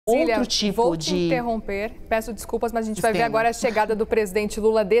outro tipo vou de... te interromper, peço desculpas, mas a gente vai ver agora a chegada do presidente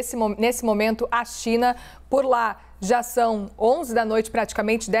Lula nesse momento à China. Por lá já são 11 da noite,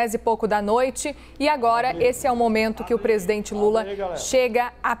 praticamente 10 e pouco da noite, e agora esse é o momento que o presidente Lula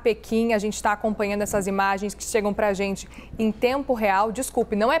chega a Pequim. A gente está acompanhando essas imagens que chegam para a gente em tempo real.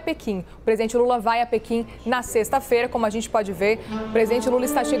 Desculpe, não é Pequim. O presidente Lula vai a Pequim na sexta-feira, como a gente pode ver. O presidente Lula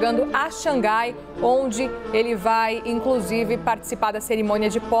está chegando a Xangai, onde ele vai, inclusive, participar da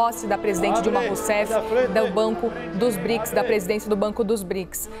cerimônia de posse da presidente Dilma Rousseff, do Banco dos BRICS, da presidência do Banco dos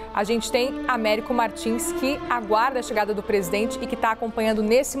BRICS. A gente tem Américo Martins, que aguarda a chegada do presidente e que está acompanhando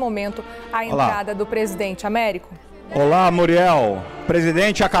nesse momento a entrada do presidente. Américo. Olá, Muriel.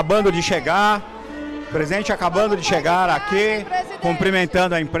 Presidente acabando de chegar. Presidente acabando de chegar aqui,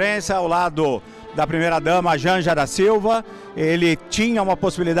 cumprimentando a imprensa ao lado da primeira-dama Janja da Silva. Ele tinha uma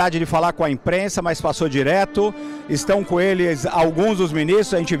possibilidade de falar com a imprensa, mas passou direto. Estão com eles alguns dos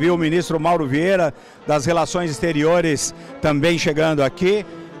ministros. A gente viu o ministro Mauro Vieira das Relações Exteriores também chegando aqui.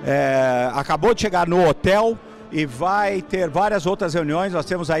 Acabou de chegar no hotel e vai ter várias outras reuniões. Nós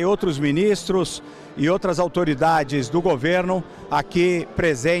temos aí outros ministros e outras autoridades do governo aqui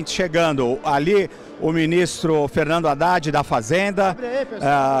presentes, chegando. Ali o ministro Fernando Haddad da Fazenda.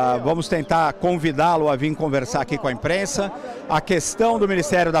 Vamos tentar convidá-lo a vir conversar aqui com a imprensa. A questão do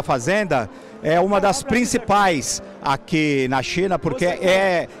Ministério da Fazenda é uma das principais aqui na China, porque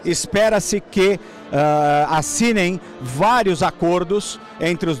espera-se que assinem vários acordos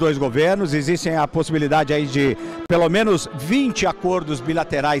entre os dois governos. Existem a possibilidade aí de pelo menos 20 acordos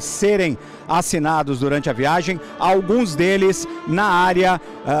bilaterais serem assinados durante a viagem, alguns deles na área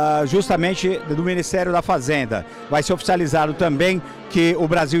justamente do Ministério da Fazenda. Vai ser oficializado também que o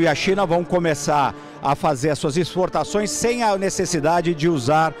Brasil e a China vão começar a fazer as suas exportações sem a necessidade de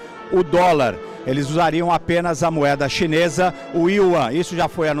usar o dólar. Eles usariam apenas a moeda chinesa, o yuan. Isso já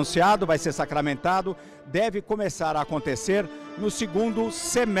foi anunciado, vai ser sacramentado, deve começar a acontecer no segundo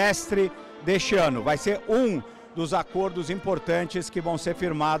semestre deste ano. Vai ser um dos acordos importantes que vão ser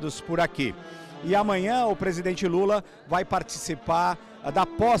firmados por aqui. E amanhã o presidente Lula vai participar da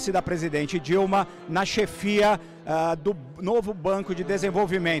posse da presidente Dilma na chefia do novo Banco de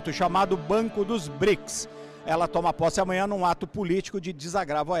Desenvolvimento, chamado Banco dos BRICS. Ela toma posse amanhã num ato político de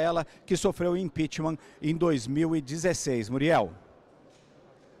desagravo a ela, que sofreu impeachment em 2016. Muriel.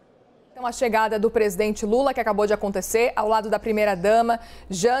 Então, a chegada do presidente Lula, que acabou de acontecer, ao lado da primeira-dama,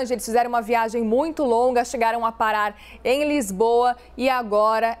 Janja. Eles fizeram uma viagem muito longa, chegaram a parar em Lisboa e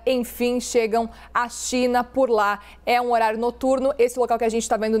agora, enfim, chegam à China por lá. É um horário noturno. Esse local que a gente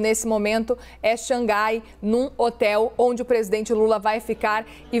está vendo nesse momento é Xangai, num hotel onde o presidente Lula vai ficar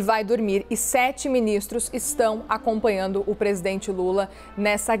e vai dormir. E 7 ministros estão acompanhando o presidente Lula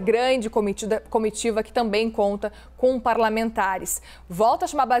nessa grande comitiva que também conta com parlamentares. Volto a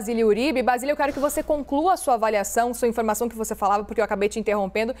chamar Basílio Uribe. Basílio, eu quero que você conclua a sua avaliação, sua informação que você falava, porque eu acabei te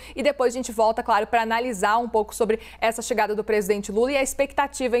interrompendo, e depois a gente volta, claro, para analisar um pouco sobre essa chegada do presidente Lula e a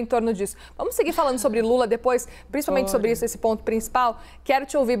expectativa em torno disso. Vamos seguir falando sobre Lula depois, principalmente sobre isso, esse ponto principal. Quero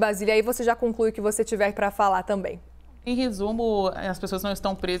te ouvir, Basílio, aí você já conclui o que você tiver para falar também. Em resumo, as pessoas não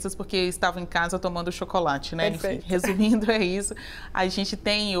estão presas porque estavam em casa tomando chocolate, né? Enfim, resumindo, é isso. A gente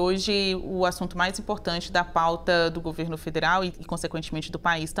tem hoje o assunto mais importante da pauta do governo federal e, consequentemente, do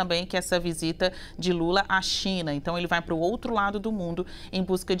país também, que é essa visita de Lula à China. Então, ele vai para o outro lado do mundo em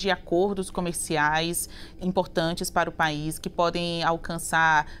busca de acordos comerciais importantes para o país, que podem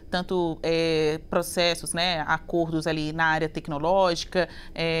alcançar tanto processos, né? Acordos ali na área tecnológica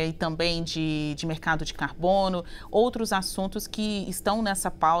e também de mercado de carbono. Outros assuntos que estão nessa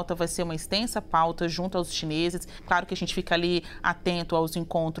pauta, vai ser uma extensa pauta junto aos chineses. Claro que a gente fica ali atento aos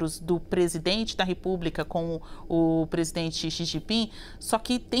encontros do presidente da República com o presidente Xi Jinping, só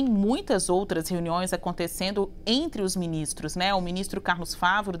que tem muitas outras reuniões acontecendo entre os ministros, né? O ministro Carlos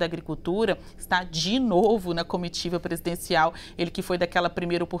Favaro da Agricultura está de novo na comitiva presidencial, ele que foi daquela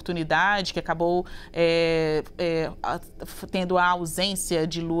primeira oportunidade, que acabou tendo a ausência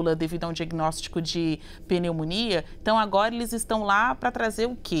de Lula devido a um diagnóstico de pneumonia. Então, agora eles estão lá para trazer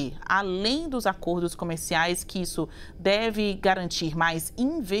o quê? Além dos acordos comerciais, que isso deve garantir mais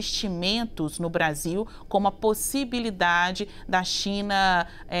investimentos no Brasil, como a possibilidade da China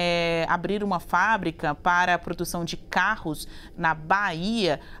abrir uma fábrica para a produção de carros na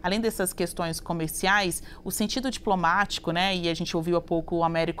Bahia. Além dessas questões comerciais, o sentido diplomático, né? E a gente ouviu há pouco o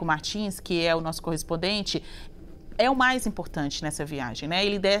Américo Martins, que é o nosso correspondente, é o mais importante nessa viagem, né?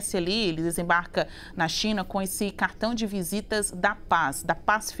 Ele desce ali, ele desembarca na China com esse cartão de visitas da paz, da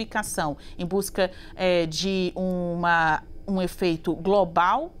pacificação, em busca de uma um efeito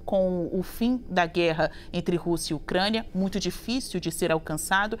global com o fim da guerra entre Rússia e Ucrânia, muito difícil de ser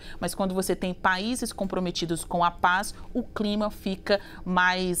alcançado, mas quando você tem países comprometidos com a paz, o clima fica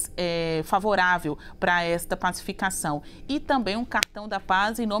mais favorável para esta pacificação. E também um cartão da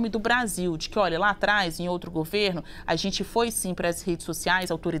paz em nome do Brasil, de que, olha, lá atrás, em outro governo, a gente foi sim para as redes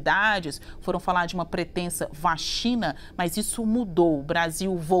sociais, autoridades foram falar de uma pretensa vacina, mas isso mudou. O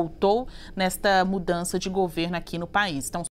Brasil voltou nesta mudança de governo aqui no país. Então,